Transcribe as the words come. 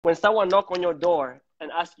When someone knock on your door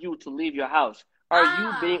and ask you to leave your house, are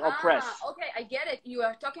you being oppressed? Okay, I get it. You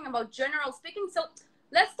are talking about general speaking. So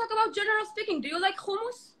let's talk about general speaking. Do you like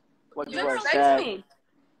hummus? What You you are said sad. to me.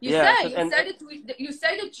 You Yeah, said you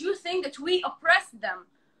said that you think that we oppress them,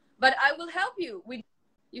 but I will help you.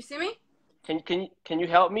 You see me? Can you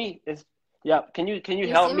help me? Can you You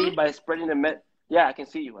help see me me? by spreading the. Yeah, I can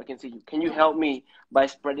see you. I can see you. Can you Okay. help me by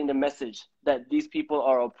spreading the message that these people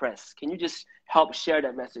are oppressed? Can you just help share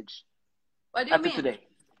that message What do you after mean? today?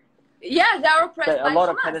 Yeah, they are That oppressed a by lot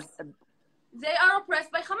of Hamas. They are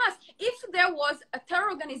oppressed by Hamas. If there was a terror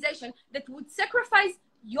organization that would sacrifice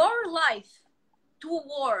your life to a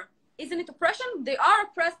war, isn't it oppression? They are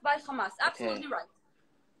oppressed by Hamas. Absolutely right.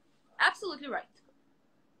 Absolutely right.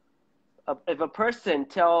 If a person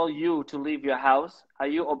tell you to leave your house, are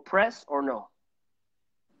you oppressed or no?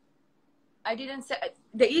 I didn't say it.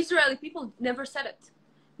 The Israeli people never said it.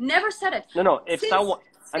 Never said it. No. If Since, someone,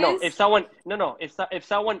 I know. If someone, no.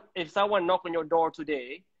 If someone knock on your door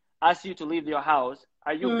today, ask you to leave your house,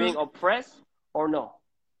 are you being oppressed or no?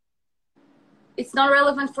 It's not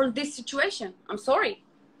relevant for this situation. I'm sorry.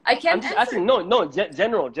 I can't I'm just answer. asking. No.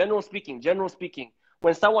 General speaking.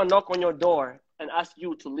 When someone knock on your door and ask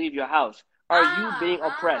you to leave your house, are you being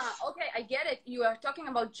oppressed? Okay, I get it. You are talking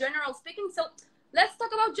about general speaking. So let's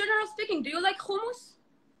talk about general speaking. Do you like hummus?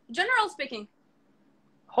 General speaking.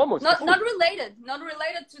 Hummus. Not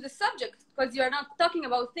related to the subject, because you are not talking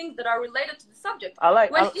about things that are related to the subject. I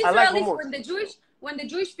like Israelis, hummus. when the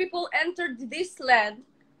Jewish people entered this land,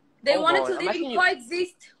 they Hold wanted on. to I'm live asking and you.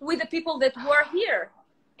 coexist with the people that were here.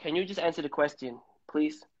 Can you just answer the question,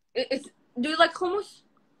 please? Do you like hummus?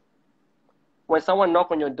 When someone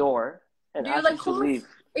knock on your door and Do you ask like you to hummus? leave,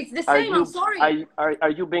 It's the are same. I'm you sorry. are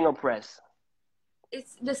you being oppressed?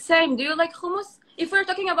 It's the same. Do you like hummus? If we're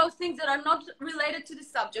talking about things that are not related to the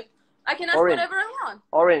subject, I can ask Oren, whatever I want.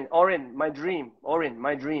 Oren, my dream.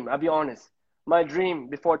 I'll be honest. My dream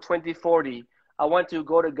before 2040, I want to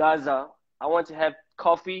go to Gaza. I want to have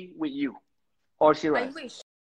coffee with you or I Shiraz. wish.